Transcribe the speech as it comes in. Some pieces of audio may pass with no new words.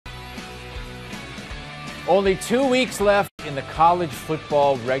Only 2 weeks left in the college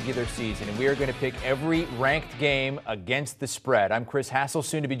football regular season, and we are going to pick every ranked game against the spread. I'm Chris Hassel,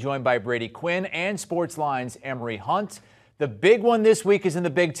 soon to be joined by Brady Quinn and Sportsline's Emery Hunt. The big one this week is in the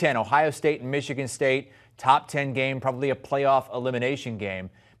Big Ten, Ohio State and Michigan State. Top 10 game, probably a playoff elimination game.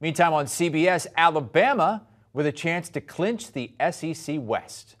 Meantime, on CBS, Alabama with a chance to clinch the SEC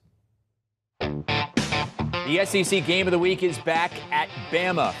West. The SEC Game of the Week is back at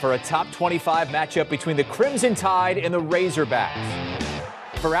Bama for a top 25 matchup between the Crimson Tide and the Razorbacks.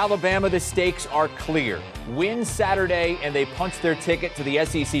 For Alabama, the stakes are clear. Win Saturday, and they punch their ticket to the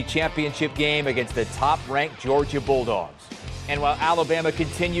SEC championship game against the top-ranked Georgia Bulldogs. And while Alabama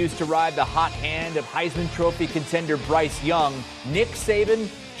continues to ride the hot hand of Heisman Trophy contender Bryce Young, Nick Saban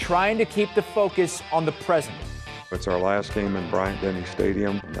trying to keep the focus on the present. It's our last game in Bryant-Denny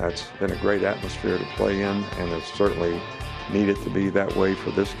Stadium. That's been a great atmosphere to play in, and it's certainly needed to be that way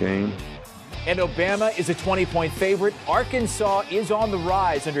for this game. And Alabama is a 20-point favorite. Arkansas is on the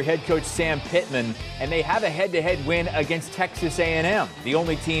rise under head coach Sam Pittman, and they have a head-to-head win against Texas A&M, the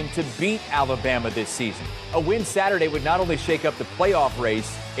only team to beat Alabama this season. A win Saturday would not only shake up the playoff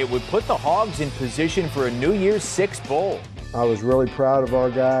race, it would put the Hogs in position for a New Year's Six bowl. I was really proud of our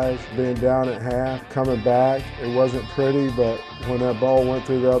guys being down at half, coming back. It wasn't pretty, but when that ball went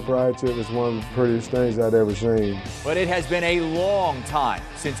through the uprights, it was one of the prettiest things I'd ever seen. But it has been a long time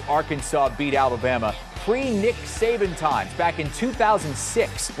since Arkansas beat Alabama, pre-Nick Saban times, back in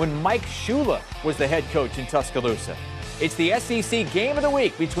 2006 when Mike Shula was the head coach in Tuscaloosa. It's the SEC Game of the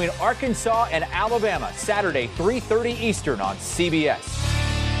Week between Arkansas and Alabama, Saturday, 3:30 Eastern on CBS.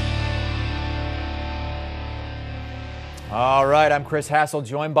 All right, I'm Chris Hassel,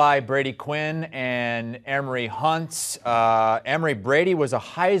 joined by Brady Quinn and Emery Hunt. Emery, Brady was a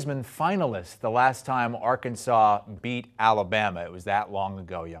Heisman finalist the last time Arkansas beat Alabama. It was that long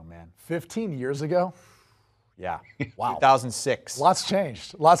ago, young man. 15 years ago? Yeah. Wow. 2006. Lots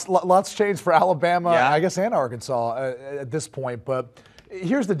changed. Lots changed for Alabama, yeah. I guess, and Arkansas at this point. But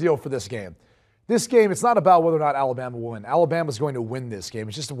here's the deal for this game. This game, it's not about whether or not Alabama will win. Alabama's going to win this game.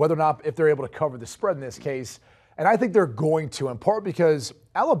 It's just whether or not if they're able to cover the spread in this case. And I think they're going to, in part because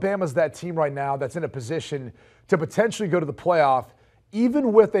Alabama's that team right now that's in a position to potentially go to the playoff,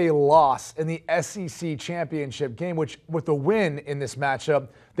 even with a loss in the SEC championship game, which with the win in this matchup,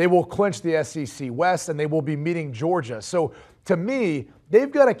 they will clinch the SEC West and they will be meeting Georgia. So to me,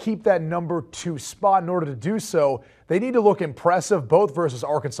 they've got to keep that number 2 spot. In order to do so, they need to look impressive, both versus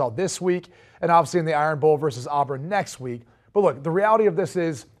Arkansas this week and obviously in the Iron Bowl versus Auburn next week. But look, the reality of this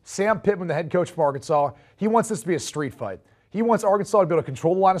is Sam Pittman, the head coach for Arkansas, he wants this to be a street fight. He wants Arkansas to be able to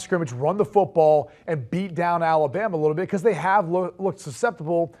control the line of scrimmage, run the football, and beat down Alabama a little bit because they have looked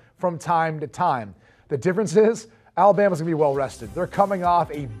susceptible from time to time. The difference is Alabama's going to be well rested. They're coming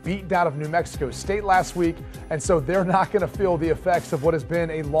off a beatdown of New Mexico State last week, and so they're not going to feel the effects of what has been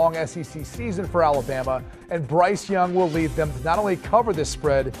a long SEC season for Alabama. And Bryce Young will lead them to not only cover this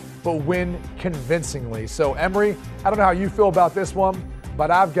spread, but win convincingly. So, Emery, I don't know how you feel about this one, but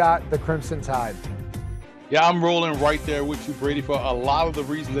I've got the Crimson Tide. Yeah, I'm rolling right there with you, Brady, for a lot of the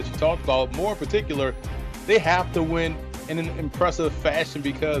reasons that you talked about. More in particular, they have to win in an impressive fashion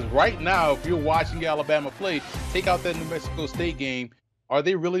because right now, if you're watching Alabama play, take out that New Mexico State game, are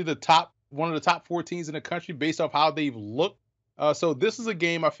they really one of the top 4 teams in the country based off how they've looked? So this is a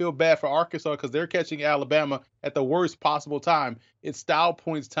game I feel bad for Arkansas because they're catching Alabama at the worst possible time. It's style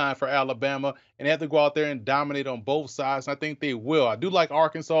points time for Alabama, and they have to go out there and dominate on both sides. And I think they will. I do like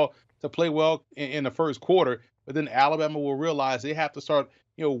Arkansas to play well in the first quarter, but then Alabama will realize they have to start,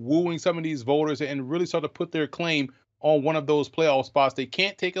 wooing some of these voters and really start to put their claim on one of those playoff spots. They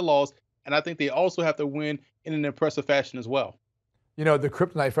can't take a loss, and I think they also have to win in an impressive fashion as well. You know, the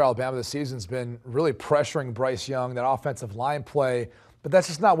kryptonite for Alabama this season's been really pressuring Bryce Young, that offensive line play, but that's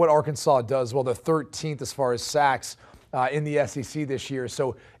just not what Arkansas does. Well, they're 13th as far as sacks in the SEC this year.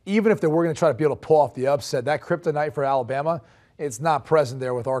 So even if they were going to try to be able to pull off the upset, that kryptonite for Alabama, it's not present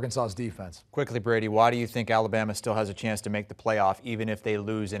there with Arkansas's defense. Quickly, Brady, why do you think Alabama still has a chance to make the playoff even if they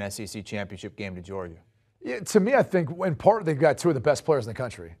lose an SEC championship game to Georgia? Yeah, to me, I think in part they've got 2 of the best players in the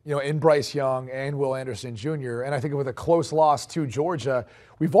country, in Bryce Young and Will Anderson Jr. And I think with a close loss to Georgia,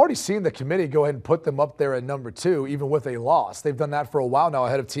 we've already seen the committee go ahead and put them up there at number 2, even with a loss. They've done that for a while now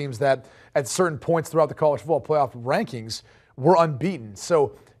ahead of teams that at certain points throughout the college football playoff rankings were unbeaten.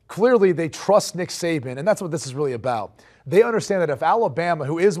 So clearly they trust Nick Saban, and that's what this is really about. They understand that if Alabama,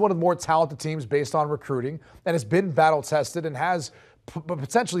 who is one of the more talented teams based on recruiting and has been battle-tested and has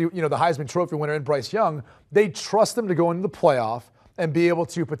potentially, the Heisman Trophy winner in Bryce Young, they trust them to go into the playoff and be able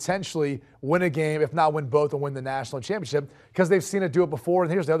to potentially win a game, if not win both, and win the national championship because they've seen it do it before.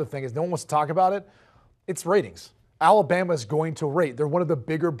 And here's the other thing is no one wants to talk about it. It's ratings. Alabama is going to rate. They're one of the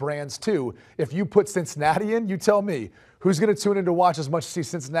bigger brands, too. If you put Cincinnati in, you tell me, who's going to tune in to watch as much to see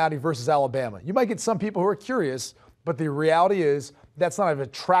Cincinnati versus Alabama? You might get some people who are curious, but the reality is that's not as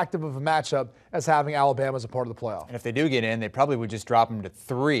attractive of a matchup as having Alabama as a part of the playoff. And if they do get in, they probably would just drop them to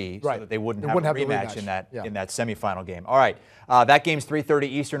 3 so that they wouldn't have a rematch in that semifinal game. All right, that game's 3:30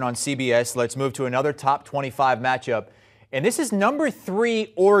 Eastern on CBS. Let's move to another top 25 matchup. And this is number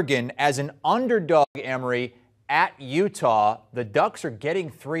 3 Oregon as an underdog, Emory, at Utah. The Ducks are getting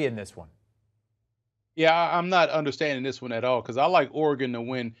 3 in this one. Yeah, I'm not understanding this one at all because I like Oregon to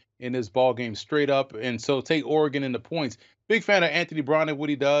win in this ball game straight up, and so take Oregon in the points. Big fan of Anthony Brown and what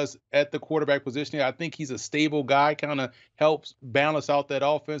he does at the quarterback position. I think he's a stable guy, kind of helps balance out that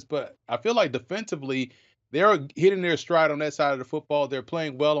offense. But I feel like defensively, they're hitting their stride on that side of the football. They're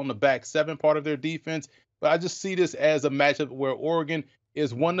playing well on the back 7 part of their defense. But I just see this as a matchup where Oregon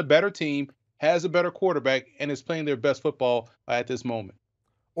is the better team, has a better quarterback, and is playing their best football at this moment.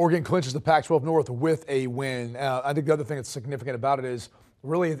 Oregon clinches the Pac-12 North with a win. I think the other thing that's significant about it is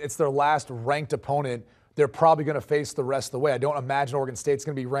really it's their last ranked opponent they're probably going to face the rest of the way. I don't imagine Oregon State's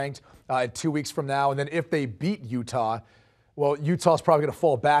going to be ranked 2 weeks from now. And then if they beat Utah, well, Utah's probably going to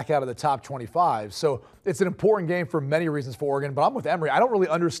fall back out of the top 25. So it's an important game for many reasons for Oregon. But I'm with Emory. I don't really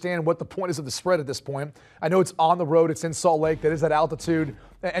understand what the point is of the spread at this point. I know it's on the road. It's in Salt Lake. That is at altitude.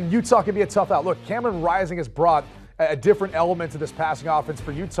 And Utah can be a tough out. Look, Cameron Rising has brought a different element to this passing offense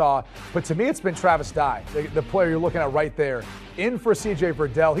for Utah. But to me, it's been Travis Dye, the player you're looking at right there. In for C.J.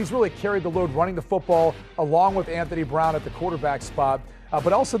 Verdell. He's really carried the load running the football along with Anthony Brown at the quarterback spot.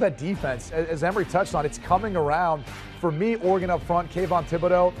 But also that defense, as Emory touched on, it's coming around. For me, Oregon up front, Kayvon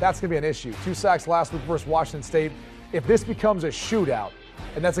Thibodeau, that's going to be an issue. 2 sacks last week versus Washington State. If this becomes a shootout,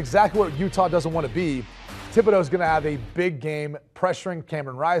 and that's exactly what Utah doesn't want to be, Thibodeau's going to have a big game pressuring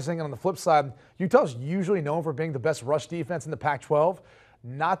Cameron Rising. And on the flip side, Utah's usually known for being the best rush defense in the Pac-12.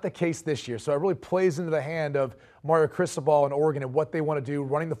 Not the case this year. So it really plays into the hand of Mario Cristobal and Oregon and what they want to do,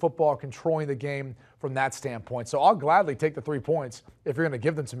 running the football, controlling the game from that standpoint. So I'll gladly take the 3 points if you're going to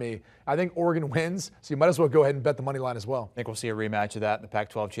give them to me. I think Oregon wins, so you might as well go ahead and bet the money line as well. Think we'll see a rematch of that in the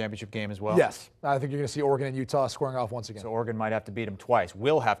Pac-12 championship game as well? Yes. I think you're going to see Oregon and Utah squaring off once again. So Oregon might have to beat them twice.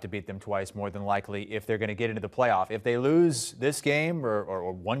 Will have to beat them twice more than likely if they're going to get into the playoff. If they lose this game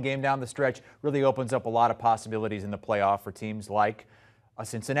or one game down the stretch, really opens up a lot of possibilities in the playoff for teams like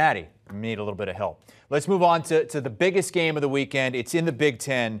Cincinnati. Need a little bit of help. Let's move on to the biggest game of the weekend. It's in the Big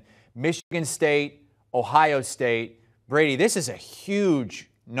Ten. Michigan State, Ohio State. Brady, this is a huge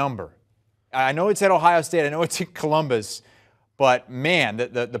number. I know it's at Ohio State. I know it's in Columbus. But, man,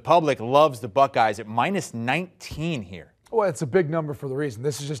 the public loves the Buckeyes at -19 here. Well, it's a big number for the reason.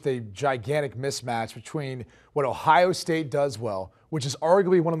 This is just a gigantic mismatch between what Ohio State does well, which is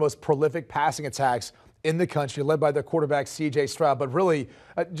arguably one of the most prolific passing attacks in the country, led by their quarterback, C.J. Stroud, but really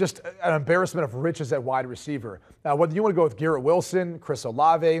just an embarrassment of riches at wide receiver. Now, whether you want to go with Garrett Wilson, Chris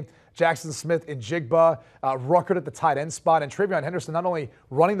Olave, Jackson Smith and Jigba, Ruckert at the tight end spot, and Travion Henderson not only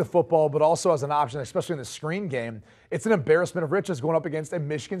running the football, but also as an option, especially in the screen game. It's an embarrassment of riches going up against a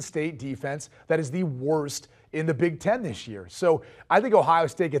Michigan State defense that is the worst in the Big Ten this year. So I think Ohio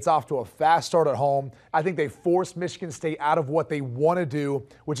State gets off to a fast start at home. I think they force Michigan State out of what they want to do,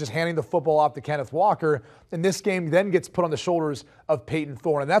 which is handing the football off to Kenneth Walker. And this game then gets put on the shoulders of Peyton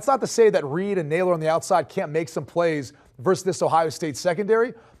Thorne. And that's not to say that Reed and Naylor on the outside can't make some plays versus this Ohio State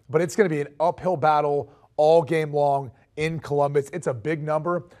secondary, but it's going to be an uphill battle all game long in Columbus. It's a big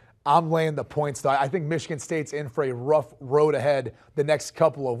number. I'm laying the points, though. I think Michigan State's in for a rough road ahead the next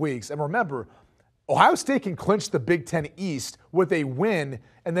couple of weeks. And remember, Ohio State can clinch the Big Ten East with a win,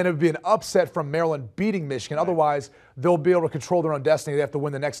 and then it would be an upset from Maryland beating Michigan. Right. Otherwise, they'll be able to control their own destiny. They have to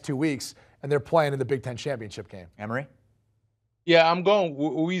win the next 2 weeks, and they're playing in the Big Ten championship game. Emory? Yeah, I'm going,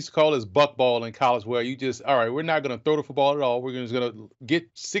 what we used to call this buck ball in college, where you just, all right, we're not going to throw the football at all. We're just going to get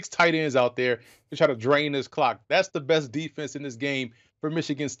 6 tight ends out there to try to drain this clock. That's the best defense in this game for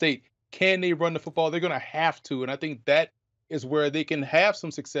Michigan State. Can they run the football? They're going to have to, and I think that is where they can have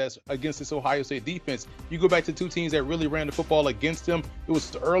some success against this Ohio State defense. You go back to 2 teams that really ran the football against them. It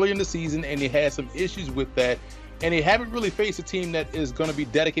was early in the season, and they had some issues with that. And they haven't really faced a team that is going to be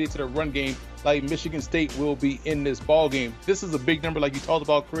dedicated to the run game like Michigan State will be in this ball game. This is a big number like you talked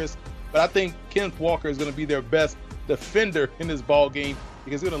about, Chris. But I think Kenneth Walker is going to be their best defender in this ball game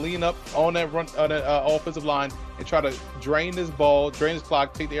because he's going to lean up on that offensive line and try to drain this ball, drain this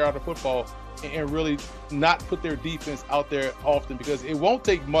clock, take the air out of the football, and really not put their defense out there often because it won't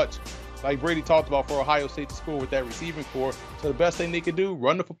take much, like Brady talked about, for Ohio State to score with that receiving core. So the best thing they can do,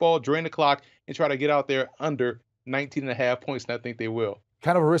 run the football, drain the clock, and try to get out there under 19.5 points, and I think they will.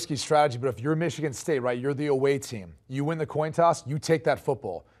 Kind of a risky strategy, but if you're Michigan State, right, you're the away team. You win the coin toss, you take that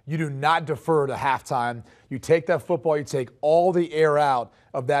football. You do not defer to halftime. You take that football, you take all the air out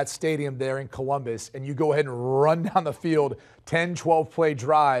of that stadium there in Columbus, and you go ahead and run down the field, 10, 12-play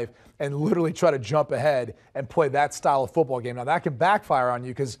drive, and literally try to jump ahead and play that style of football game. Now, that can backfire on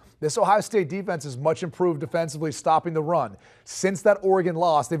you because this Ohio State defense is much improved defensively, stopping the run. Since that Oregon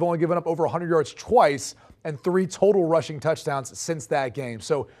loss, they've only given up over 100 yards twice and 3 total rushing touchdowns since that game.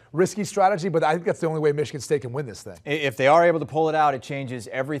 So risky strategy, but I think that's the only way Michigan State can win this thing. If they are able to pull it out, it changes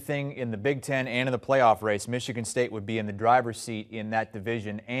everything in the Big Ten and in the playoff race. Michigan State would be in the driver's seat in that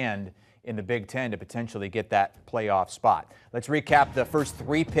division and in the Big Ten to potentially get that playoff spot. Let's recap the first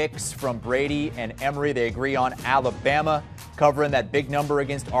 3 picks from Brady and Emory. They agree on Alabama covering that big number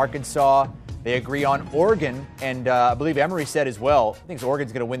against Arkansas. They agree on Oregon, and I believe Emory said as well, I think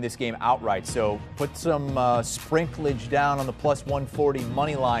Oregon's going to win this game outright. So put some sprinklage down on the plus 140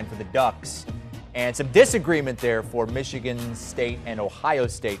 money line for the Ducks. And some disagreement there for Michigan State and Ohio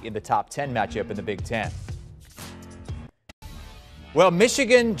State in the top 10 matchup in the Big Ten. Well,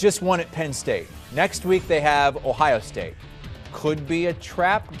 Michigan just won at Penn State. Next week they have Ohio State. Could be a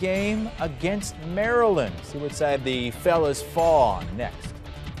trap game against Maryland. See what side the fellas fall on next.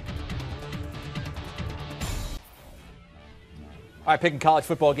 All right, picking college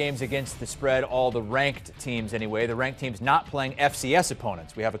football games against the spread, all the ranked teams anyway. The ranked teams not playing FCS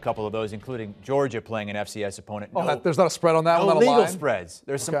opponents. We have a couple of those, including Georgia playing an FCS opponent. Oh, there's not a spread on that one? No Not a legal line? spreads.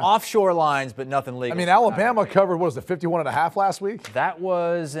 There's some offshore lines, but nothing legal. I mean, Alabama covered, what was it, 51.5 last week? That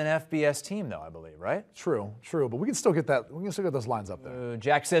was an FBS team, though, I believe, right? True, but we can still get that. We can still get those lines up there.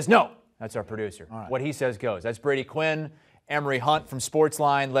 Jack says no. That's our producer. All right. What he says goes. That's Brady Quinn, Emory Hunt from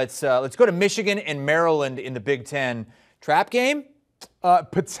Sportsline. Let's go to Michigan and Maryland in the Big Ten. Trap game?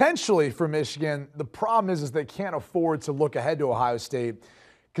 Potentially for Michigan. The problem is they can't afford to look ahead to Ohio State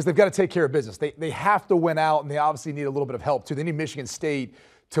because they've got to take care of business. They have to win out, and they obviously need a little bit of help, too. They need Michigan State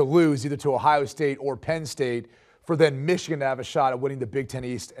to lose either to Ohio State or Penn State for then Michigan to have a shot at winning the Big Ten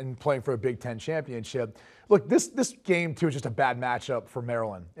East and playing for a Big Ten championship. Look, this game, too, is just a bad matchup for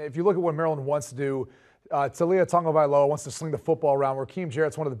Maryland. If you look at what Maryland wants to do, Talia Tagovailoa wants to sling the football around. Raheem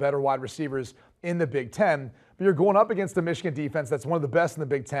Jarrett's one of the better wide receivers in the Big Ten. But you're going up against the Michigan defense that's one of the best in the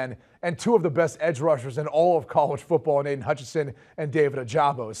Big Ten and 2 of the best edge rushers in all of college football in Aiden Hutchinson and David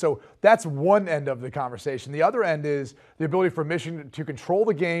Ojabo. So that's one end of the conversation. The other end is the ability for Michigan to control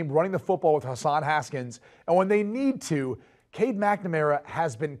the game, running the football with Hassan Haskins. And when they need to, Cade McNamara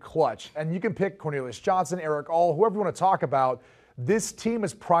has been clutch. And you can pick Cornelius Johnson, Eric All, whoever you want to talk about. This team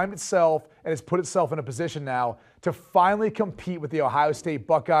has primed itself and has put itself in a position now to finally compete with the Ohio State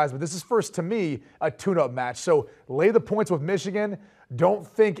Buckeyes. But this is first, to me, a tune-up match. So lay the points with Michigan. Don't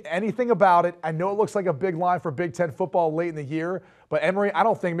think anything about it. I know it looks like a big line for Big Ten football late in the year. But, Emory, I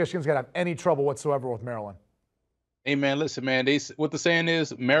don't think Michigan's going to have any trouble whatsoever with Maryland. Hey, man, listen, man. What the saying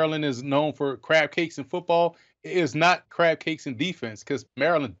is, Maryland is known for crab cakes in football. It is not crab cakes in defense because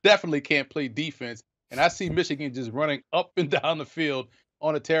Maryland definitely can't play defense. And I see Michigan just running up and down the field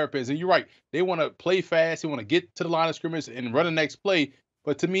on a terrapins. And you're right. They want to play fast. They want to get to the line of scrimmage and run the next play.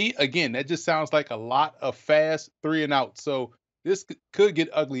 But to me, again, that just sounds like a lot of fast 3 and out. So this could get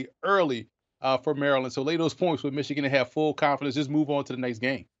ugly early for Maryland. So lay those points with Michigan and have full confidence. Just move on to the next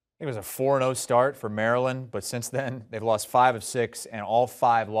game. It was a 4-0 start for Maryland, but since then they've lost 5 of 6, and all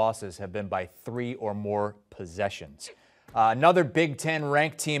 5 losses have been by 3 or more possessions. Another Big Ten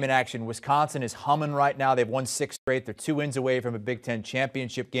ranked team in action. Wisconsin is humming right now. They've won 6 straight. They're 2 wins away from a Big Ten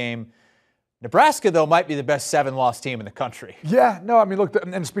championship game. Nebraska, though, might be the best 7-loss team in the country. Yeah, no, I mean, look,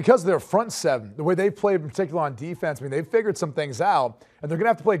 and it's because of their front 7, the way they've played, in particular on defense. I mean, they've figured some things out, and they're going to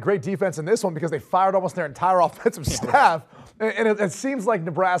have to play great defense in this one because they fired almost their entire offensive staff. And it seems like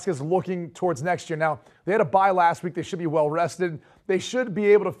Nebraska's looking towards next year. Now, they had a bye last week. They should be well rested. They should be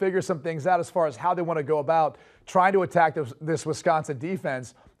able to figure some things out as far as how they want to go about trying to attack this Wisconsin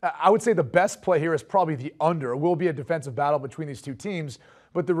defense. I would say the best play here is probably the under. It will be a defensive battle between these two teams.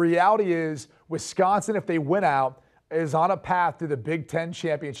 But the reality is Wisconsin, if they win out, is on a path to the Big Ten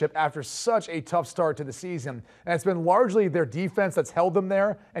championship after such a tough start to the season. And it's been largely their defense that's held them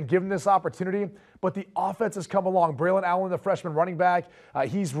there and given this opportunity. But the offense has come along. Braylon Allen, the freshman running back,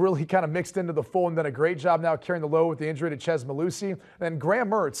 he's really kind of mixed into the fold and done a great job now carrying the load with the injury to Ches Malusi. And Graham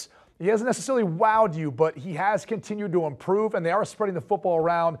Mertz, he hasn't necessarily wowed you, but he has continued to improve, and they are spreading the football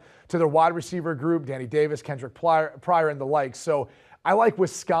around to their wide receiver group, Danny Davis, Kendrick Pryor, and the like. So I like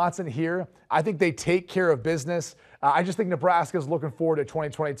Wisconsin here. I think they take care of business. I just think Nebraska is looking forward to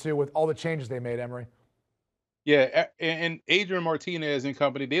 2022 with all the changes they made, Emory. Yeah, and Adrian Martinez and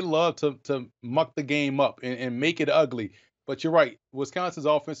company, they love to muck the game up and make it ugly. But you're right. Wisconsin's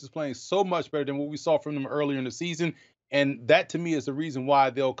offense is playing so much better than what we saw from them earlier in the season. And that, to me, is the reason why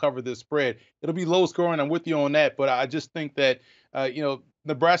they'll cover this spread. It'll be low scoring. I'm with you on that. But I just think that,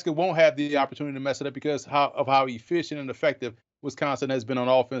 Nebraska won't have the opportunity to mess it up because of how efficient and effective Wisconsin has been on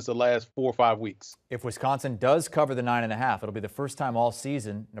offense the last 4 or 5 weeks. If Wisconsin does cover the 9.5, it'll be the first time all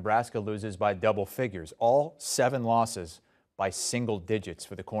season Nebraska loses by double figures. All 7 losses by single digits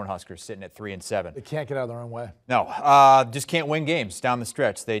for the Cornhuskers, sitting at 3-7. They can't get out of their own way. No, just can't win games down the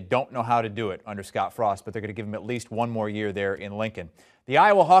stretch. They don't know how to do it under Scott Frost, but they're going to give him at least one more year there in Lincoln. The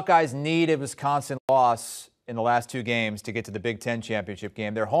Iowa Hawkeyes need a Wisconsin loss in the last 2 games to get to the Big Ten championship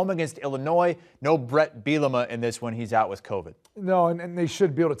game. They're home against Illinois. No Brett Bielema in this one. He's out with COVID. No, and they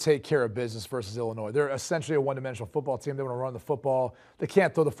should be able to take care of business versus Illinois. They're essentially a one-dimensional football team. They want to run the football. They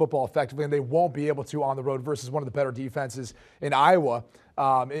can't throw the football effectively, and they won't be able to on the road versus one of the better defenses in Iowa,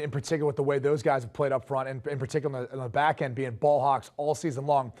 in particular with the way those guys have played up front, and in particular on the back end being ball hawks all season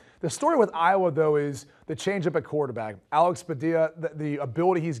long. The story with Iowa, though, is the changeup at quarterback. Alex Padilla, the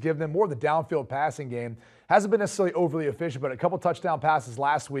ability he's given them, more of the downfield passing game, hasn't been necessarily overly efficient, but a couple touchdown passes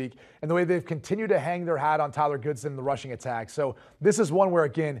last week, and the way they've continued to hang their hat on Tyler Goodson in the rushing attack. So this is one where,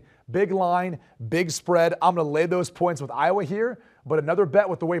 again, big line, big spread. I'm going to lay those points with Iowa here, but another bet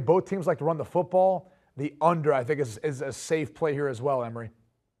with the way both teams like to run the football, the under, I think, is a safe play here as well, Emory.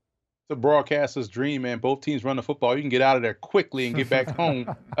 The broadcaster's dream, man. Both teams run the football. You can get out of there quickly and get back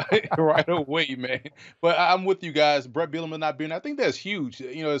home right away, man. But I'm with you guys. Brett Bielema not being, I think that's huge,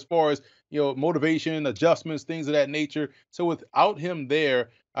 as far as, motivation, adjustments, things of that nature. So without him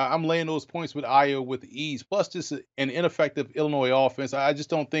there, I'm laying those points with Iowa with ease. Plus just an ineffective Illinois offense. I just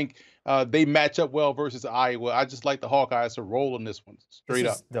don't think they match up well versus Iowa. I just like the Hawkeyes to roll in this one straight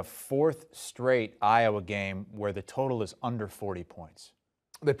up. This is the 4th straight Iowa game where the total is under 40 points.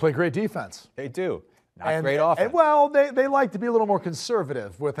 They play great defense. They do. Not great offense. And, well, they like to be a little more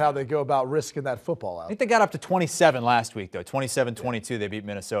conservative with how they go about risking that football out. I think they got up to 27 last week, though. 27-22, they beat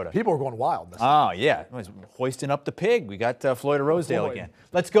Minnesota. People are going wild. Oh, yeah. It was hoisting up the pig. We got Floyd Rosedale again.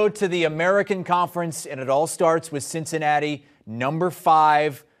 Let's go to the American Conference, and it all starts with Cincinnati, number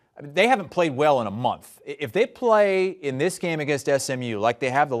 5. They haven't played well in a month. If they play in this game against SMU like they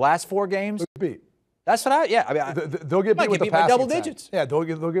have the last 4 games, beat. That's what they'll get beat with the passing double attack. digits. Yeah, they'll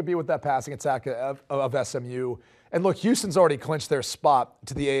get beat with that passing attack of SMU. And look, Houston's already clinched their spot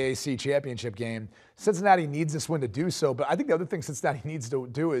to the AAC championship game. Cincinnati needs this win to do so, but I think the other thing Cincinnati needs to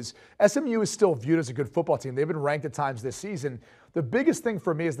do is SMU is still viewed as a good football team. They've been ranked at times this season. The biggest thing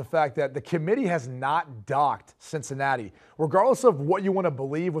for me is the fact that the committee has not docked Cincinnati. Regardless of what you want to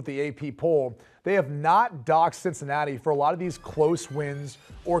believe with the AP poll, they have not docked Cincinnati for a lot of these close wins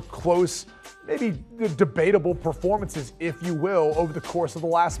or close, maybe debatable performances, if you will, over the course of the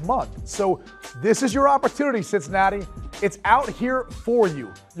last month. So this is your opportunity, Cincinnati. It's out here for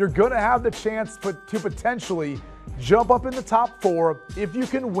you. You're going to have the chance to potentially jump up in the top 4 if you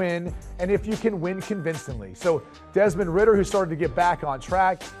can win, and if you can win convincingly. So Desmond Ridder, who started to get back on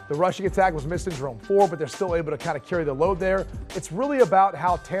track, the rushing attack was missing Jerome Ford, but they're still able to kind of carry the load there. It's really about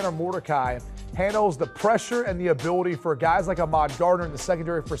how Tanner Mordecai handles the pressure and the ability for guys like Ahmad Gardner in the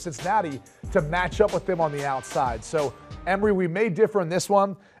secondary for Cincinnati to match up with them on the outside. So, Emory, we may differ in this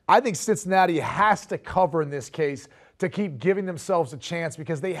one. I think Cincinnati has to cover in this case to keep giving themselves a chance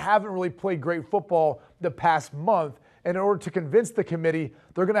because they haven't really played great football the past month. And in order to convince the committee,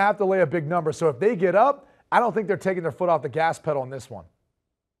 they're going to have to lay a big number. So if they get up, I don't think they're taking their foot off the gas pedal on this one.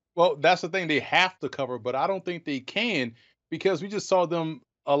 Well, that's the thing. They have to cover, but I don't think they can because we just saw them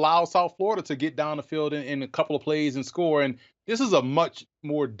allow South Florida to get down the field in a couple of plays and score. And this is a much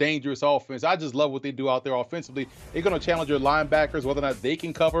more dangerous offense. I just love what they do out there offensively. They're going to challenge your linebackers, whether or not they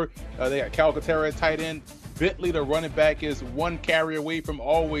can cover. They got Calcaterra at tight end. Bentley, the running back, is one carry away from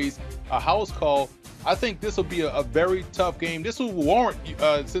always a house call. I think this will be a very tough game. This will warrant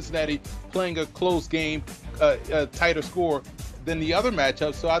Cincinnati playing a close game, a tighter score than the other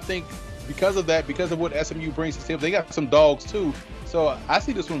matchups. So I think because of that, because of what SMU brings to the table, they got some dogs too. So I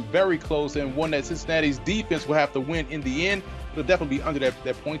see this one very close and one that Cincinnati's defense will have to win in the end. It'll definitely be under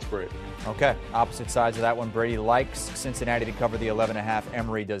that point spread. Okay, opposite sides of that one. Brady likes Cincinnati to cover the 11.5.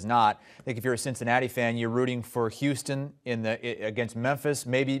 Emory does not. I think if you're a Cincinnati fan, you're rooting for Houston against Memphis.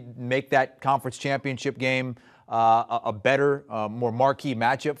 Maybe make that conference championship game a better, more marquee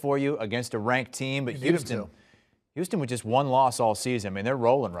matchup for you against a ranked team. But Houston with just one loss all season. I mean, they're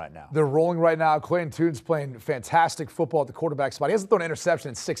rolling right now. They're rolling right now. Clayton Tune's playing fantastic football at the quarterback spot. He hasn't thrown an interception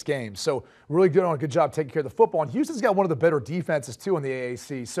in 6 games, so really doing a good job taking care of the football. And Houston's got one of the better defenses, too, in the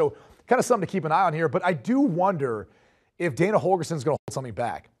AAC. So kind of something to keep an eye on here. But I do wonder if Dana Holgerson's going to hold something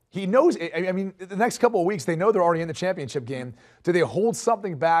back. He knows. I mean, the next couple of weeks, they know they're already in the championship game. Do they hold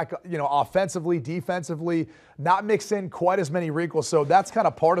something back, offensively, defensively, not mix in quite as many wrinkles? So that's kind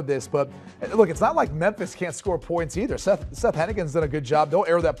of part of this. But look, it's not like Memphis can't score points either. Seth Hennigan's done a good job. Don't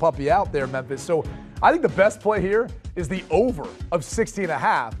air that puppy out there, Memphis. So I think the best play here is the over of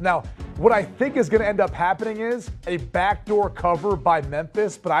 60.5. Now, what I think is going to end up happening is a backdoor cover by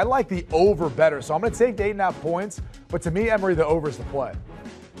Memphis, but I like the over better. So I'm going to take the 8.5 points. But to me, Emory, the over is the play.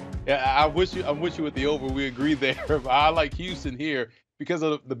 Yeah, I'm with you with the over. We agree there. I like Houston here because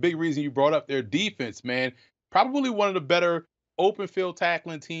of the big reason you brought up their defense, man. Probably one of the better open field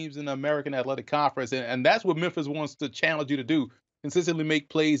tackling teams in the American Athletic Conference. And that's what Memphis wants to challenge you to do. Consistently make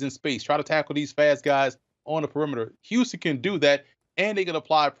plays in space. Try to tackle these fast guys on the perimeter. Houston can do that, and they can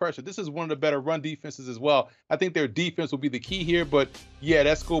apply pressure. This is one of the better run defenses as well. I think their defense will be the key here. But, yeah,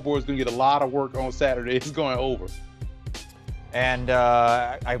 that scoreboard is going to get a lot of work on Saturday. It's going over. And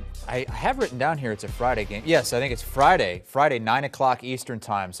I have written down here it's a Friday game. Yes, I think it's Friday, 9 o'clock Eastern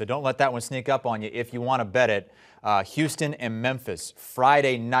time. So don't let that one sneak up on you if you want to bet it. Houston and Memphis,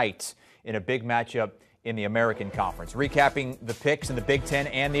 Friday night in a big matchup in the American Conference. Recapping the picks in the Big Ten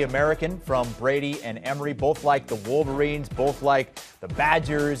and the American from Brady and Emory. Both like the Wolverines, both like the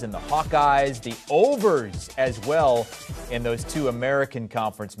Badgers and the Hawkeyes. The overs as well in those two American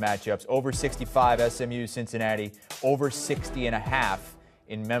Conference matchups. Over 65 SMU, Cincinnati. Over 60.5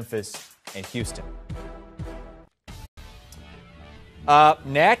 in Memphis and Houston. Up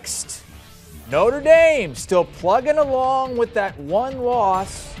next, Notre Dame still plugging along with that one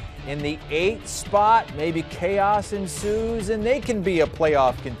loss. In the 8th spot, maybe chaos ensues, and they can be a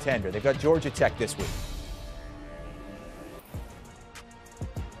playoff contender. They've got Georgia Tech this week.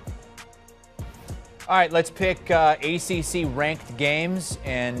 All right, let's pick ACC ranked games,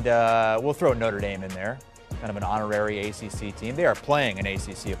 and we'll throw Notre Dame in there. Kind of an honorary ACC team. They are playing an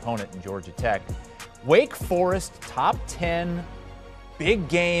ACC opponent in Georgia Tech. Wake Forest, top 10, big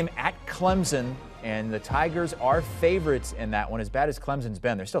game at Clemson. And the Tigers are favorites in that one. As bad as Clemson's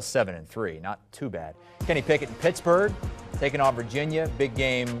been, they're still 7-3. Not too bad. Kenny Pickett in Pittsburgh, taking on Virginia. Big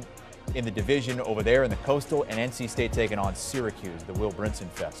game in the division over there in the Coastal. And NC State taking on Syracuse, the Will Brinson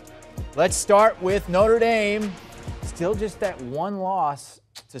Fest. Let's start with Notre Dame. Still just that one loss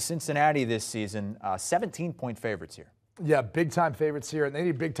to Cincinnati this season. 17-point favorites here. Yeah, big-time favorites here, and they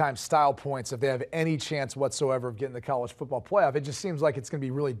need big-time style points if they have any chance whatsoever of getting the college football playoff. It just seems like it's going to be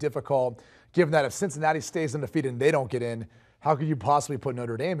really difficult, given that if Cincinnati stays undefeated and they don't get in, how could you possibly put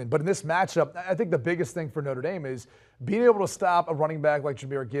Notre Dame in? But in this matchup, I think the biggest thing for Notre Dame is being able to stop a running back like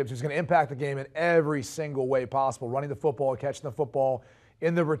Jahmyr Gibbs, who's going to impact the game in every single way possible, running the football, catching the football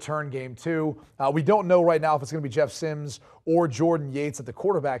in the return game too. We don't know right now if it's going to be Jeff Sims or Jordan Yates at the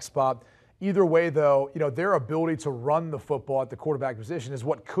quarterback spot. Either way, though, their ability to run the football at the quarterback position is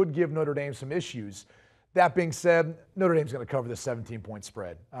what could give Notre Dame some issues. That being said, Notre Dame's going to cover the 17-point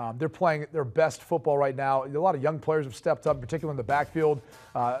spread. They're playing their best football right now. A lot of young players have stepped up, particularly in the backfield.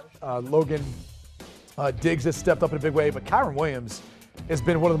 Logan Diggs has stepped up in a big way, but Kyron Williams has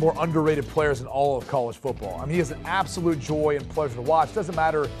been one of the more underrated players in all of college football. I mean, he is an absolute joy and pleasure to watch. Doesn't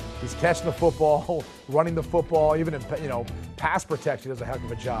matter if he's catching the football, running the football, even in pass protection, he does a heck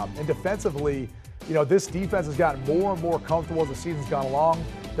of a job. And defensively, this defense has gotten more and more comfortable as the season's gone along.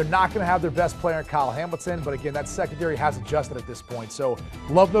 They're not going to have their best player, Kyle Hamilton, but again, that secondary has adjusted at this point. So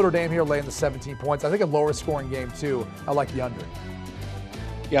love Notre Dame here laying the 17 points. I think a lower scoring game too. I like the under.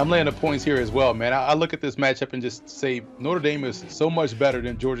 Yeah, I'm laying the points here as well, man. I look at this matchup and just say Notre Dame is so much better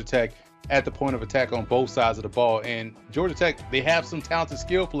than Georgia Tech at the point of attack on both sides of the ball. And Georgia Tech, they have some talented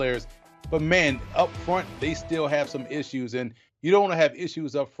skill players, but man, up front, they still have some issues. And you don't want to have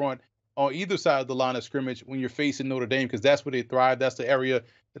issues up front on either side of the line of scrimmage when you're facing Notre Dame, because that's where they thrive. That's the area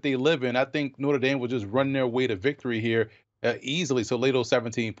that they live in. I think Notre Dame will just run their way to victory here easily. So lay those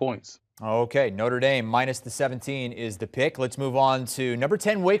 17 points. Okay, Notre Dame minus the 17 is the pick. Let's move on to number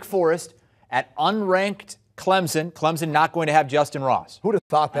 10, Wake Forest at unranked Clemson. Clemson not going to have Justin Ross. Who'd have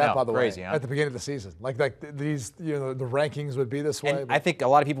thought that, by the crazy, way, huh? at the beginning of the season? Like these, the rankings would be this way. And I think a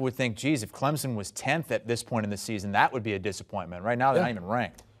lot of people would think, geez, if Clemson was 10th at this point in the season, that would be a disappointment. Right now, they're not even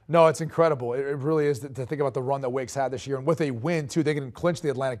ranked. No, it's incredible. It really is to think about the run that Wake's had this year. And with a win, too, they can clinch the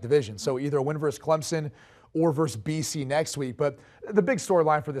Atlantic Division. So either a win versus Clemson or versus BC next week. But the big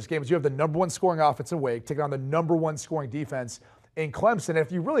storyline for this game is you have the number one scoring offense in Wake taking on the number one scoring defense in Clemson. And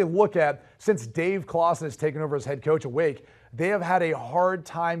if you really look at, since Dave Clawson has taken over as head coach at Wake, they have had a hard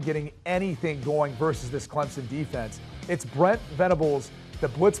time getting anything going versus this Clemson defense. It's Brent Venables, the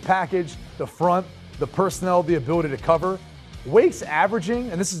blitz package, the front, the personnel, the ability to cover. Wake's averaging,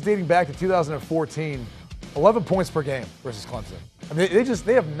 and this is dating back to 2014, 11 points per game versus Clemson. I mean,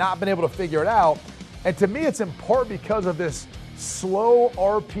 they have not been able to figure it out. And to me, it's in part because of this slow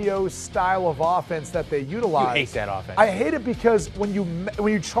RPO style of offense that they utilize. You hate that offense. I hate it because when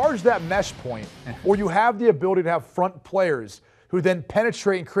you charge that mesh point, or you have the ability to have front players who then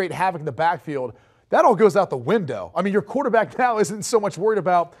penetrate and create havoc in the backfield, that all goes out the window. I mean, your quarterback now isn't so much worried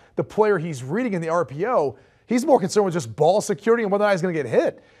about the player he's reading in the RPO. He's more concerned with just ball security and whether or not he's going to get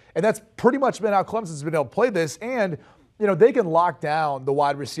hit. And that's pretty much been how Clemson's been able to play this. And, you know, they can lock down the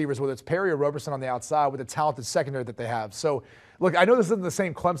wide receivers, whether it's Perry or Roberson on the outside, with the talented secondary that they have. So, look, I know this isn't the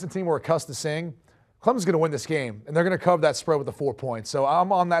same Clemson team we're accustomed to seeing. Clemson's going to win this game, and they're going to cover that spread with the 4 points. So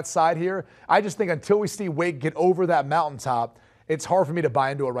I'm on that side here. I just think until we see Wake get over that mountaintop, it's hard for me to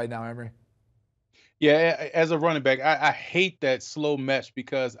buy into it right now, Emery. Yeah, as a running back, I hate that slow mesh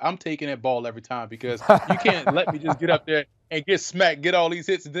because I'm taking that ball every time because you can't let me just get up there and get smacked, get all these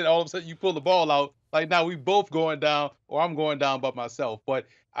hits, and then all of a sudden you pull the ball out. Like now we both going down or I'm going down by myself. But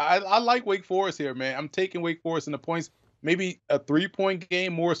I like Wake Forest here, man. I'm taking Wake Forest in the points, maybe a 3-point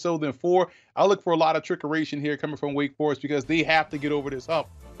game more so than 4. I look for a lot of trickeration here coming from Wake Forest because they have to get over this hump.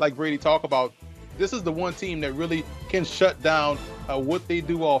 Like Brady talked about, this is the one team that really can shut down what they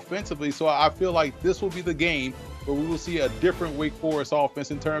do offensively. So I feel like this will be the game where we will see a different Wake Forest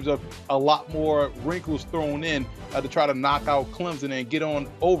offense in terms of a lot more wrinkles thrown in to try to knock out Clemson and get on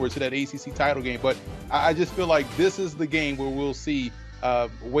over to that ACC title game. But I just feel like this is the game where we'll see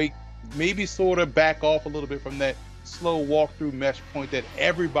Wake maybe sort of back off a little bit from that slow walk-through mesh point that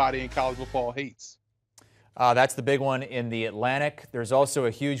everybody in college football hates. That's the big one in the Atlantic. There's also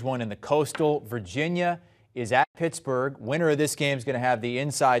a huge one in the Coastal. Virginia is at Pittsburgh. Winner of this game is going to have the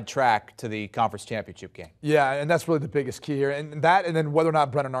inside track to the conference championship game. Yeah, and that's really the biggest key here. And that, and then whether or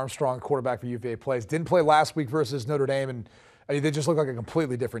not Brennan Armstrong, quarterback for UVA, plays. Didn't play last week versus Notre Dame, and I mean, they just look like a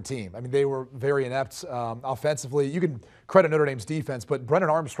completely different team. I mean, they were very inept offensively. You can credit Notre Dame's defense, but Brennan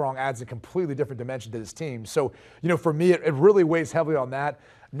Armstrong adds a completely different dimension to this team. So, you know, for me, it really weighs heavily on that.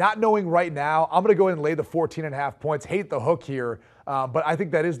 Not knowing right now, I'm going to go ahead and lay the 14.5 points. Hate the hook here, but I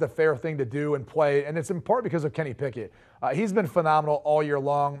think that is the fair thing to do and play, and it's in part because of Kenny Pickett. He's been phenomenal all year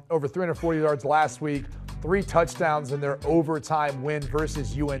long. Over 340 yards last week, 3 touchdowns in their overtime win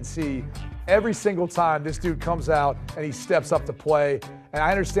versus UNC. Every single time this dude comes out and he steps up to play. And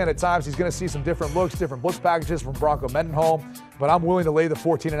I understand at times he's going to see some different looks, different blitz packages from Bronco Mendenhall, but I'm willing to lay the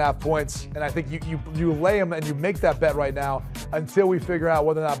 14.5 points. And I think you lay them and you make that bet right now until we figure out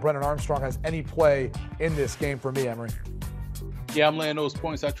whether or not Brennan Armstrong has any play in this game for me, Emery. Yeah, I'm laying those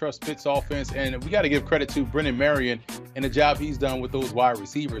points. I trust Pitt's offense, and we got to give credit to Brennan Marion and the job he's done with those wide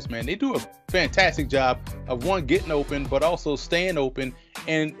receivers, man. They do a fantastic job of, one, getting open, but also staying open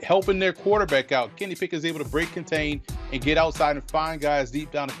and helping their quarterback out. Kenny Pickett is able to break, contain, and get outside and find guys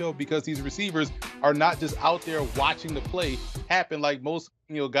deep down the field because these receivers are not just out there watching the play happen like most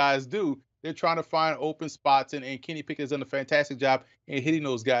guys do. They're trying to find open spots, and Kenny Pickett has done a fantastic job in hitting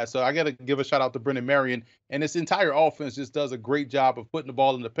those guys. So I got to give a shout out to Brennan Marion, and this entire offense just does a great job of putting the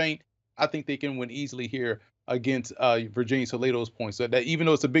ball in the paint. I think they can win easily here against Virginia, so lay those points. So that even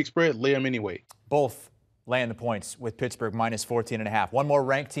though it's a big spread, lay them anyway. Both laying the points with Pittsburgh minus 14.5. One more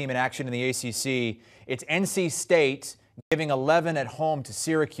ranked team in action in the ACC. It's NC State giving 11 at home to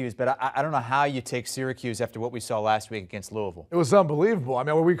Syracuse, but I don't know how you take Syracuse after what we saw last week against Louisville. It was unbelievable. I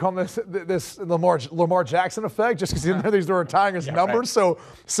mean, what we call this Lamar Jackson effect, just because he didn't know these were retiring his numbers, right. So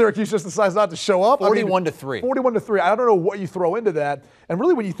Syracuse just decides not to show up. 41-3. 41-3. I don't know what you throw into that. And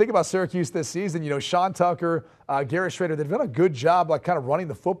really, when you think about Syracuse this season, Sean Tucker, Garrett Schrader, they've done a good job, kind of running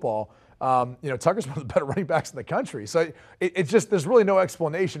the football. Tucker's one of the better running backs in the country. So it's just, there's really no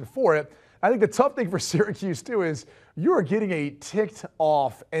explanation for it. I think the tough thing for Syracuse, too, is you are getting a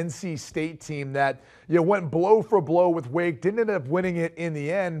ticked-off NC State team that went blow for blow with Wake, didn't end up winning it in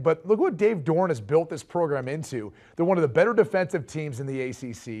the end. But look what Dave Dorn has built this program into. They're one of the better defensive teams in the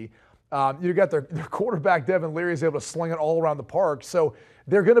ACC. You got their quarterback, Devin Leary, is able to sling it all around the park. So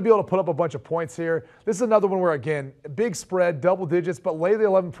they're going to be able to put up a bunch of points here. This is another one where, again, big spread, double digits, but lay the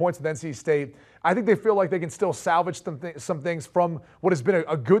 11 points with NC State. I think they feel like they can still salvage some things from what has been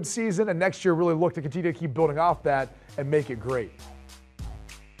a good season, and next year really look to continue to keep building off that and make it great.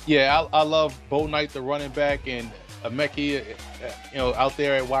 Yeah, I love Bo Knight, the running back, and Mekhi, out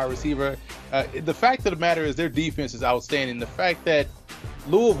there at wide receiver. The fact of the matter is their defense is outstanding. The fact that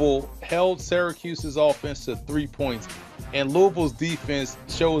Louisville held Syracuse's offense to 3 points, and Louisville's defense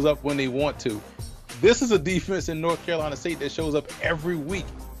shows up when they want to. This is a defense in North Carolina State that shows up every week.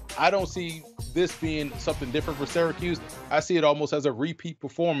 I don't see this being something different for Syracuse. I see it almost as a repeat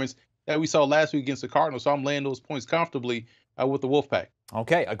performance that we saw last week against the Cardinals. So I'm laying those points comfortably with the Wolfpack.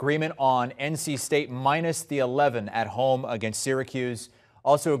 Okay, agreement on NC State minus the 11 at home against Syracuse.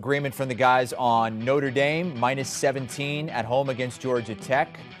 Also agreement from the guys on Notre Dame minus 17 at home against Georgia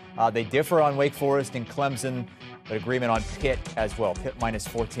Tech. They differ on Wake Forest and Clemson, but agreement on Pitt as well. Pitt minus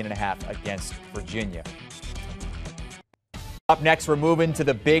 14.5 against Virginia. Up next, we're moving to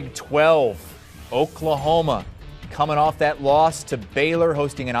the Big 12. Oklahoma coming off that loss to Baylor,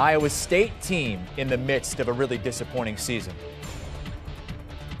 hosting an Iowa State team in the midst of a really disappointing season.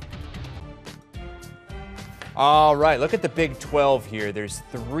 All right, look at the Big 12 here. There's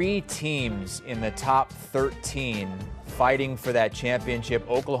 3 teams in the top 13 fighting for that championship.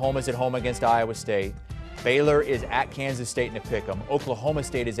 Oklahoma's at home against Iowa State. Baylor is at Kansas State in a pick'em. Oklahoma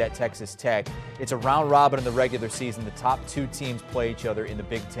State is at Texas Tech. It's a round robin in the regular season. The top 2 teams play each other in the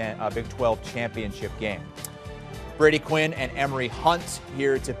Big 12 championship game. Brady Quinn and Emory Hunt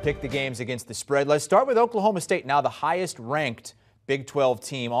here to pick the games against the spread. Let's start with Oklahoma State, now the highest ranked Big 12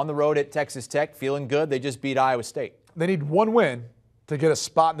 team on the road at Texas Tech. Feeling good. They just beat Iowa State. They need one win to get a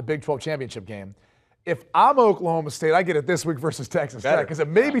spot in the Big 12 championship game. If I'm Oklahoma State, I get it this week versus Texas Tech because it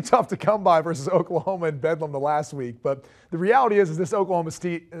may be tough to come by versus Oklahoma and Bedlam the last week. But the reality is this Oklahoma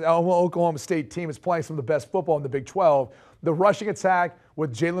State team is playing some of the best football in the Big 12. The rushing attack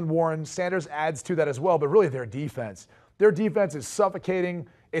with Jalen Warren, Sanders adds to that as well, but really their defense. Their defense is suffocating.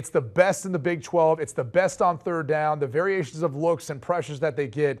 It's the best in the Big 12. It's the best on third down. The variations of looks and pressures that they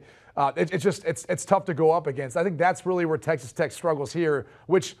get, it's tough to go up against. I think that's really where Texas Tech struggles here,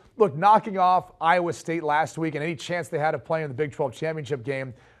 which, look, knocking off Iowa State last week and any chance they had of playing in the Big 12 championship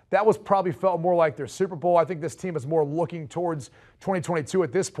game, that was probably felt more like their Super Bowl. I think this team is more looking towards 2022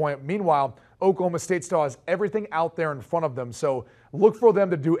 at this point. Meanwhile, Oklahoma State still has everything out there in front of them. So look for them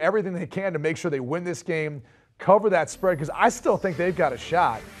to do everything they can to make sure they win this game, cover that spread, because I still think they've got a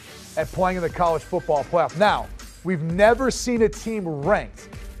shot at playing in the college football playoff. Now, we've never seen a team ranked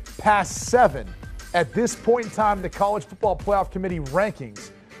past 7 at this point in time in the College Football Playoff Committee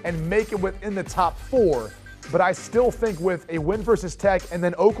rankings and make it within the top 4. But I still think with a win versus Tech and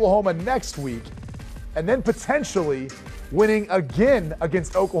then Oklahoma next week, and then potentially winning again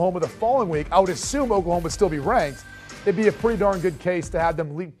against Oklahoma the following week, I would assume Oklahoma would still be ranked. It'd be a pretty darn good case to have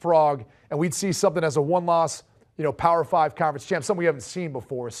them leapfrog, and we'd see something as a one-loss, Power 5 conference champ, something we haven't seen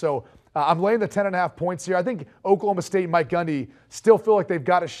before. So I'm laying the 10.5 points here. I think Oklahoma State and Mike Gundy still feel like they've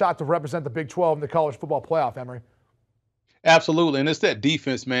got a shot to represent the Big 12 in the college football playoff, Emory. Absolutely, and it's that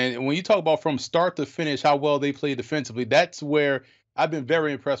defense, man. And when you talk about from start to finish how well they play defensively, that's where I've been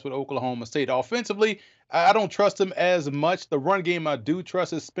very impressed with Oklahoma State. Offensively, I don't trust them as much. The run game I do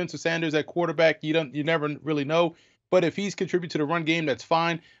trust is Spencer Sanders at quarterback. You never really know. But if he's contributed to the run game, that's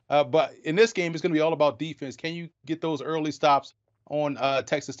fine. But in this game, it's going to be all about defense. Can you get those early stops on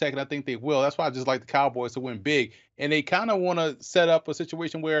Texas Tech? And I think they will. That's why I just like the Cowboys to win big. And they kind of want to set up a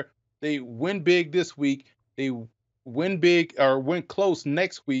situation where they win big this week, they win big or win close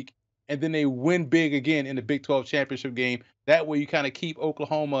next week, and then they win big again in the Big 12 championship game. That way you kind of keep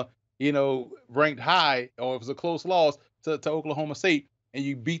Oklahoma, ranked high, or if it's a close loss to Oklahoma State, and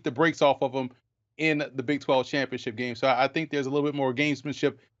you beat the brakes off of them in the Big 12 championship game. So I think there's a little bit more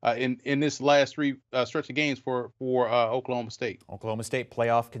gamesmanship in this last 3 stretch of games for Oklahoma State. Oklahoma State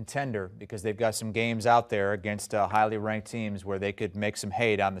playoff contender because they've got some games out there against highly ranked teams where they could make some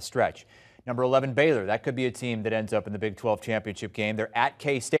hay down the stretch. Number 11, Baylor. That could be a team that ends up in the Big 12 championship game. They're at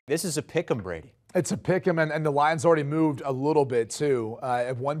K-State. This is a pick'em, Brady. It's a pick'em, and the line's already moved a little bit, too.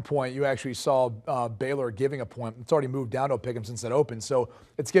 At one point, you actually saw Baylor giving a point. It's already moved down to a pick'em since it opened. So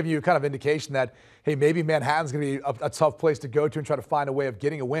it's giving you kind of indication that, hey, maybe Manhattan's going to be a tough place to go to and try to find a way of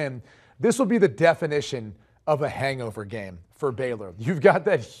getting a win. This will be the definition of a hangover game for Baylor. You've got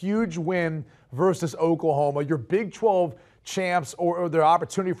that huge win versus Oklahoma, your Big 12 champs, or the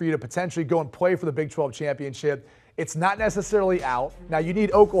opportunity for you to potentially go and play for the Big 12 championship. It's not necessarily out. Now, you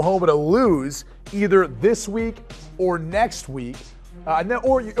need Oklahoma to lose either this week or next week,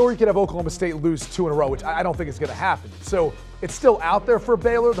 or you could have Oklahoma State lose 2 in a row, which I don't think is going to happen. So it's still out there for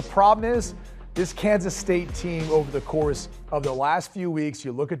Baylor. The problem is this Kansas State team over the course of the last few weeks,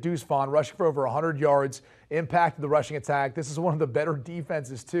 you look at Deuce Vaughn rushing for over 100 yards, impacted the rushing attack. This is one of the better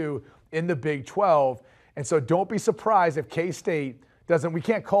defenses, too, in the Big 12. And so don't be surprised if K-State doesn't, we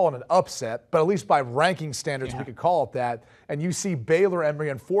can't call it an upset, but at least by ranking standards, we could call it that. And you see Baylor, Emory,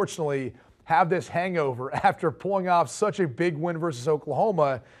 unfortunately, have this hangover after pulling off such a big win versus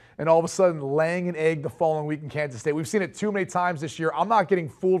Oklahoma and all of a sudden laying an egg the following week in Kansas State. We've seen it too many times this year. I'm not getting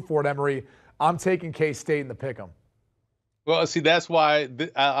fooled for it, Emory. I'm taking K-State in the pick'em. Well, see, that's why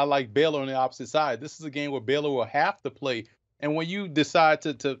I like Baylor on the opposite side. This is a game where Baylor will have to play And when you decide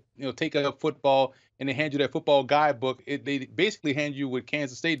to take up football and they hand you that football guidebook, they basically hand you what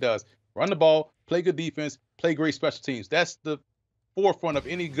Kansas State does: run the ball, play good defense, play great special teams. That's the forefront of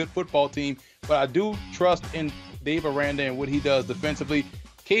any good football team. But I do trust in Dave Aranda and what he does defensively.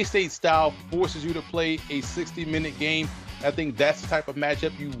 K-State style forces you to play a 60-minute game. I think that's the type of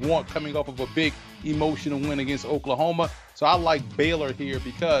matchup you want coming off of a big emotional win against Oklahoma. So I like Baylor here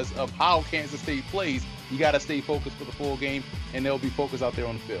because of how Kansas State plays. You got to stay focused for the full game, and they'll be focused out there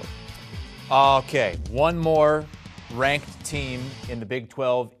on the field. Okay, one more ranked team in the Big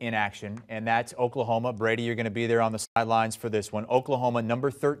 12 in action, and that's Oklahoma. Brady, you're going to be there on the sidelines for this one. Oklahoma,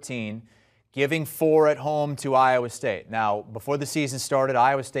 number 13, giving 4 at home to Iowa State. Now, before the season started,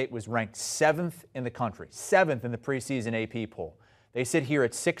 Iowa State was ranked 7th in the country, 7th in the preseason AP poll. They sit here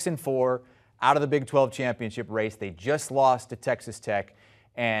at 6-4 out of the Big 12 championship race. They just lost to Texas Tech,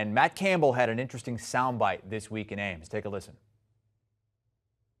 and Matt Campbell had an interesting soundbite this week in Ames. Take a listen.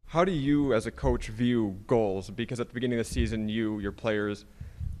 How do you, as a coach, view goals? Because at the beginning of the season, your players,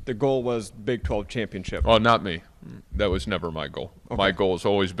 the goal was Big 12 championship. Oh, not me. That was never my goal. Okay. My goal has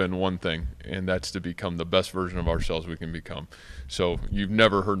always been one thing, and that's to become the best version of ourselves we can become. So you've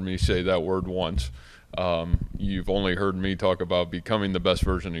never heard me say that word once. You've only heard me talk about becoming the best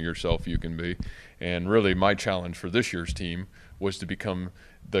version of yourself you can be. And really my challenge for this year's team was to become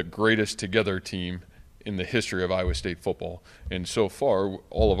the greatest together team in the history of Iowa State football. And so far,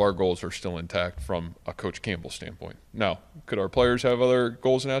 all of our goals are still intact from a Coach Campbell standpoint. Now, could our players have other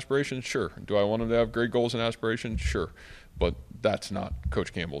goals and aspirations? Sure. Do I want them to have great goals and aspirations? Sure. But that's not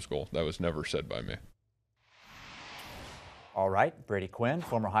Coach Campbell's goal. That was never said by me. All right, Brady Quinn,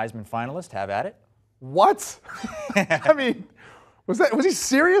 former Heisman finalist, have at it. What? I mean, was he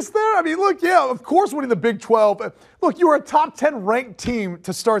serious there? I mean, look, yeah, of course winning the Big 12. Look, you were a top 10 ranked team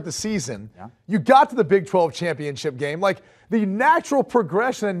to start the season. Yeah. You got to the Big 12 championship game. Like, the natural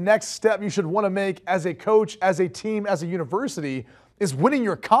progression and next step you should want to make as a coach, as a team, as a university is winning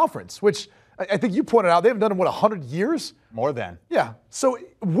your conference, which I think you pointed out, they haven't done it in, 100 years? More than. Yeah. So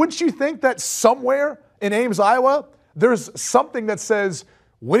wouldn't you think that somewhere in Ames, Iowa, there's something that says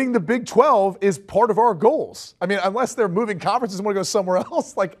winning the Big 12 is part of our goals? I mean, unless they're moving conferences and want to go somewhere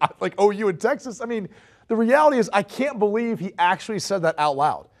else, like OU in Texas. I mean, the reality is I can't believe he actually said that out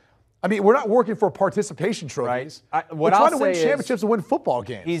loud. I mean, we're not working for participation trophies. Right. We're trying to win championships and win football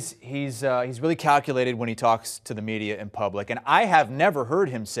games. He's really calculated when he talks to the media in public, and I have never heard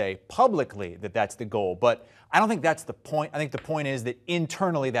him say publicly that that's the goal. But I don't think that's the point. I think the point is that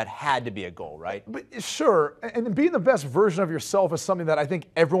internally that had to be a goal, right? But sure, and being the best version of yourself is something that I think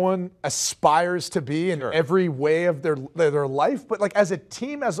everyone aspires to be in every way of their life. But like as a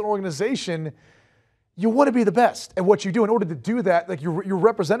team, as an organization, you want to be the best at what you do. In order to do that, like you're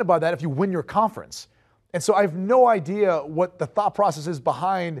represented by that if you win your conference. And so I have no idea what the thought process is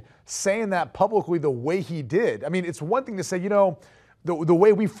behind saying that publicly the way he did. I mean, it's one thing to say, the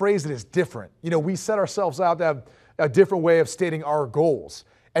way we phrase it is different. We set ourselves out to have a different way of stating our goals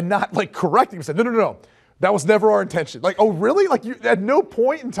and not like correcting him. Say, no. That was never our intention. Like, oh, really? Like, at no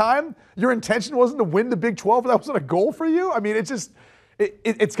point in time, your intention wasn't to win the Big 12? That wasn't a goal for you? I mean,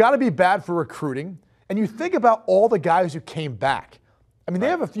 it's got to be bad for recruiting. And you think about all the guys who came back. I mean, they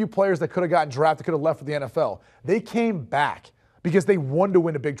have a few players that could have gotten drafted, could have left for the NFL. They came back because they wanted to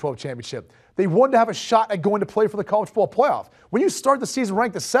win a Big 12 championship. They wanted to have a shot at going to play for the college football playoff. When you start the season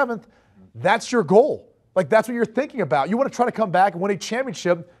ranked the 7th, that's your goal. Like, that's what you're thinking about. You want to try to come back and win a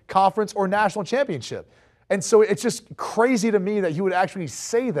championship, conference, or national championship. And so it's just crazy to me that he would actually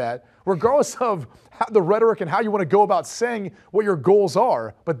say that, regardless of the rhetoric and how you want to go about saying what your goals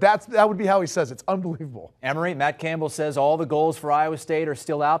are. But that would be how he says it. It's unbelievable. Emory, Matt Campbell says all the goals for Iowa State are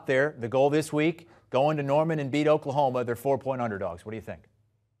still out there. The goal this week, go into Norman and beat Oklahoma. They're 4-point underdogs. What do you think?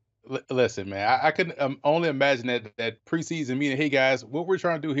 Listen, man, I can only imagine that preseason meeting. Hey, guys, what we're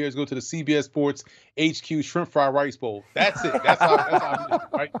trying to do here is go to the CBS Sports HQ Shrimp Fry Rice Bowl. That's it. That's how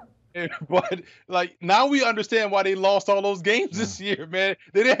right? But like now we understand why they lost all those games this year, man.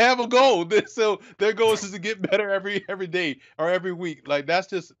 They didn't have a goal, so their goal is to get better every day or every week. Like that's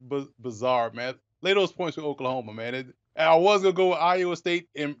just bizarre, man. Lay those points with Oklahoma, man. I was gonna go with Iowa State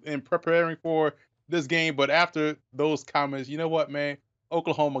in preparing for this game, but after those comments, you know what, man?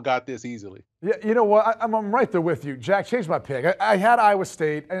 Oklahoma got this easily. Yeah, you know what? I'm right there with you. Jack, change my pick. I had Iowa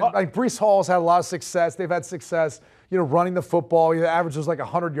State, and like Breece Hall's had a lot of success. They've had success, running the football. The average was like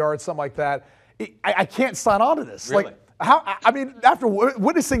 100 yards, something like that. I can't sign on to this. Really? Like, how? I mean, after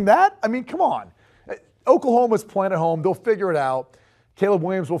witnessing that, I mean, come on. Oklahoma's playing at home. They'll figure it out. Caleb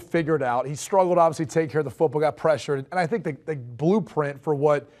Williams will figure it out. He struggled, obviously, to take care of the football, got pressured. And I think the blueprint for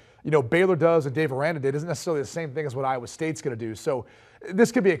what Baylor does and Dave Aranda did isn't necessarily the same thing as what Iowa State's going to do. So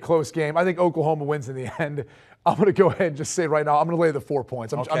this could be a close game. I think Oklahoma wins in the end. I'm going to go ahead and just say right now, I'm going to lay the 4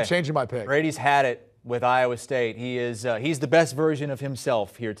 points. I'm changing my pick. Brady's had it with Iowa State. He's the best version of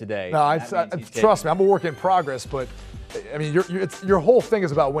himself here today. No, trust me, I'm a work in progress, but I mean, your whole thing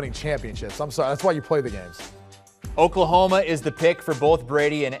is about winning championships. I'm sorry, that's why you play the games. Oklahoma is the pick for both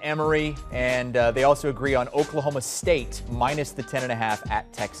Brady and Emory, and they also agree on Oklahoma State minus the 10.5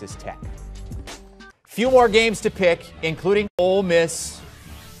 at Texas Tech. Few more games to pick, including Ole Miss.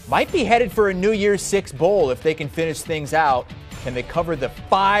 Might be headed for a New Year's Six bowl if they can finish things out. Can they cover the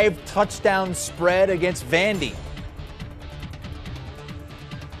 5-touchdown spread against Vandy?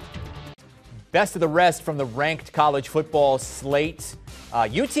 Best of the rest from the ranked college football slate.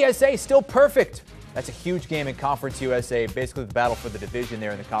 UTSA still perfect. That's a huge game in Conference USA, basically the battle for the division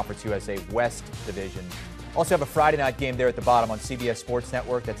there in the Conference USA West Division. Also have a Friday night game there at the bottom on CBS Sports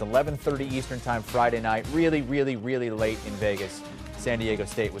Network. That's 11:30 Eastern Time Friday night. Really, really, really late in Vegas. San Diego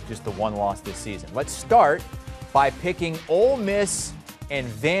State with just the one loss this season. Let's start by picking Ole Miss and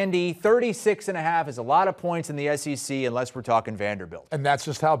Vandy. 36.5 is a lot of points in the SEC unless we're talking Vanderbilt. And that's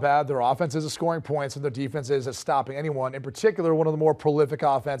just how bad their offense is at scoring points and their defense is at stopping anyone. In particular, one of the more prolific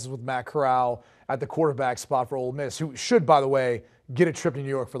offenses with Matt Corral at the quarterback spot for Ole Miss, who should, by the way, get a trip to New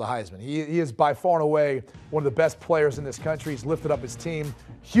York for the Heisman. He is by far and away one of the best players in this country. He's lifted up his team.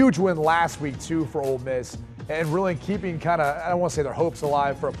 Huge win last week, too, for Ole Miss. And really keeping kind of, I don't want to say their hopes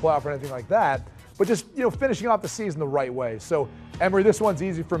alive for a playoff or anything like that, but just, finishing off the season the right way. So, Emory, this one's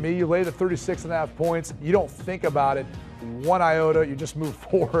easy for me. You lay the 36.5 points. You don't think about it one iota. You just move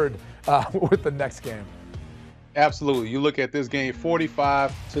forward with the next game. Absolutely. You look at this game,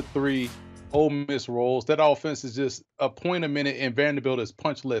 45-3. Ole Miss rolls. That offense is just a point a minute, and Vanderbilt is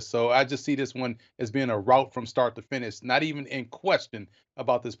punchless. So I just see this one as being a rout from start to finish, not even in question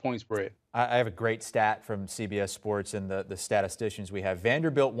about this point spread. I have a great stat from CBS Sports and the statisticians we have.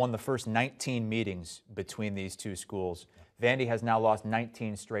 Vanderbilt won the first 19 meetings between these two schools. Vandy has now lost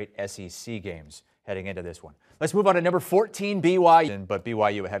 19 straight SEC games heading into this one. Let's move on to number 14, BYU. But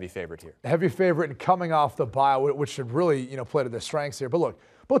BYU a heavy favorite here. A heavy favorite and coming off the bye, which should really, play to their strengths here. But look,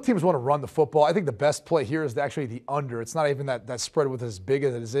 both teams want to run the football. I think the best play here is actually the under. It's not even that spread with as big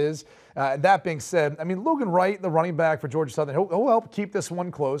as it is. And that being said, I mean, Logan Wright, the running back for Georgia Southern, he'll help keep this one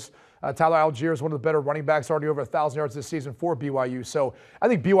close. Tyler Algier is one of the better running backs, already over 1,000 yards this season for BYU. So I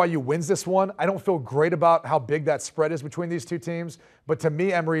think BYU wins this one. I don't feel great about how big that spread is between these two teams. But to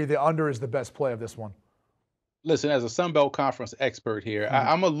me, Emory, the under is the best play of this one. Listen, as a Sun Belt Conference expert here,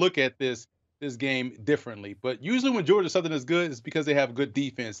 I'm going to look at this game differently. But usually when Georgia Southern is good, it's because they have good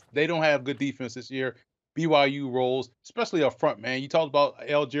defense. They don't have good defense this year. BYU rolls, especially up front, man. You talked about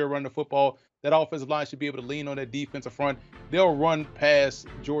Algier running the football. That offensive line should be able to lean on that defensive front. They'll run past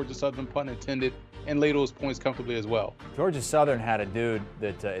Georgia Southern, pun intended, and lay those points comfortably as well. Georgia Southern had a dude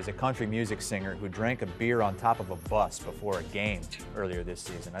that is a country music singer who drank a beer on top of a bus before a game earlier this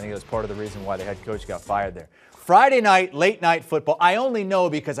season. I think it was part of the reason why the head coach got fired there. Friday night, late night football. I only know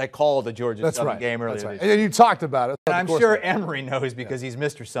because I called the Georgia Southern game earlier. That's right. And you talked about it. And I'm sure Emory knows because he's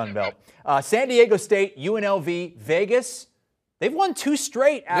Mr. Sunbelt. San Diego State, UNLV, Vegas. They've won 2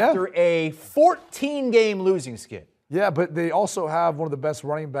 straight after a 14-game losing skid. Yeah, but they also have one of the best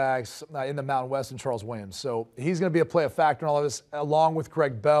running backs in the Mountain West in Charles Williams. So he's going to be a factor in all of this, along with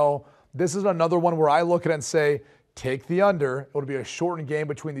Greg Bell. This is another one where I look at it and say, take the under. It'll be a shortened game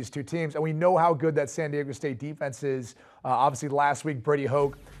between these two teams. And we know how good that San Diego State defense is. Obviously, last week, Brady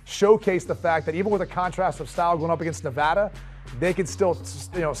Hoke showcased the fact that even with a contrast of style going up against Nevada, they can still,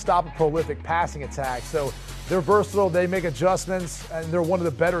 stop a prolific passing attack. So they're versatile. They make adjustments, and they're one of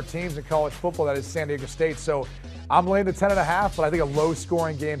the better teams in college football. That is San Diego State. So I'm laying the 10.5, but I think a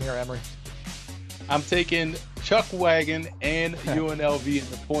low-scoring game here, Emory. I'm taking Chuck Wagon and UNLV in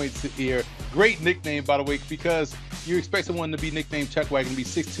the points here. Great nickname, by the way, because you expect someone to be nicknamed Chuck Wagon to be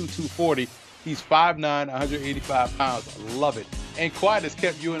 6'2", 240. He's 5'9", 185 pounds. I love it. And Quiet has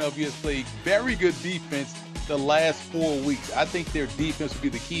kept UNLV has played very good defense the last 4 weeks. I think their defense will be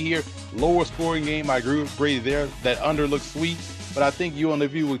the key here. Lower scoring game. I agree with Brady there. That under looks sweet. But I think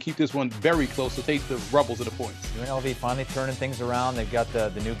UNLV will keep this one very close to take the Rebels to the points. UNLV finally turning things around. They've got the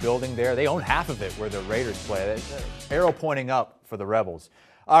new building there. They own half of it where the Raiders play. Arrow pointing up for the Rebels.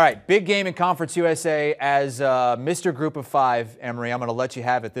 All right, big game in Conference USA. As Mr. Group of 5, Emory, I'm going to let you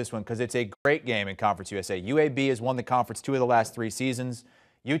have it this one because it's a great game in Conference USA. UAB has won the conference 2 of the last 3 seasons.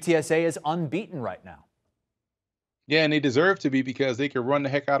 UTSA is unbeaten right now. Yeah, and they deserve to be because they can run the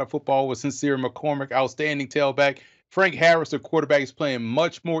heck out of football with Sincere McCormick, outstanding tailback. Frank Harris, the quarterback, is playing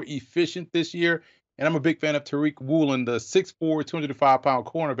much more efficient this year. And I'm a big fan of Tariq Woolen, the 6'4", 205-pound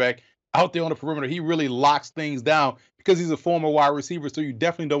cornerback out there on the perimeter. He really locks things down because he's a former wide receiver, so you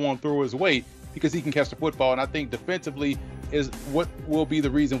definitely don't want to throw his weight because he can catch the football. And I think defensively is what will be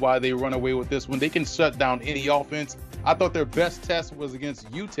the reason why they run away with this one. They can shut down any offense. I thought their best test was against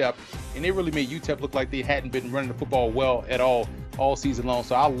UTEP, and they really made UTEP look like they hadn't been running the football well at all season long.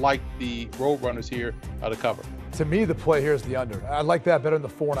 So I like the Roadrunners here to cover. To me, the play here is the under. I like that better than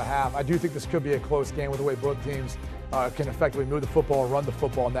the 4.5. I do think this could be a close game with the way both teams can effectively move the football and run the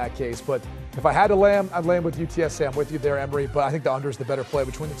football in that case. But if I had to lay them, I'd lay them with UTSA. I'm with you there, Emory, but I think the under is the better play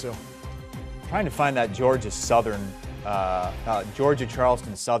between the two. Trying to find that Georgia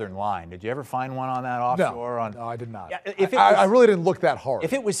Charleston Southern line. Did you ever find one on that offshore? No, I did not. Yeah, I really didn't look that hard.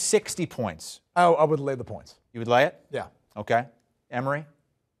 If it was 60 points. I would lay the points. You would lay it? Yeah. Okay. Emory?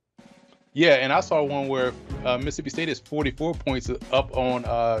 Yeah, and I saw one where Mississippi State is 44 points up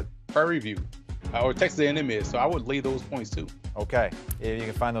on Prairie View, or Texas A&M is, so I would lay those points too. Okay, you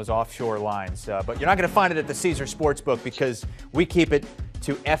can find those offshore lines, but you're not going to find it at the Caesar Sportsbook because we keep it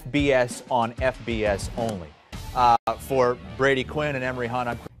to FBS on FBS only. For Brady Quinn and Emory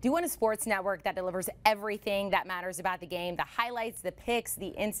Hunt, do you want a sports network that delivers everything that matters about the game? The highlights, the picks, the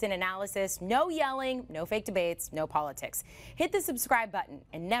instant analysis, no yelling, no fake debates, no politics. Hit the subscribe button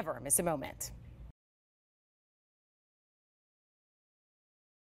and never miss a moment.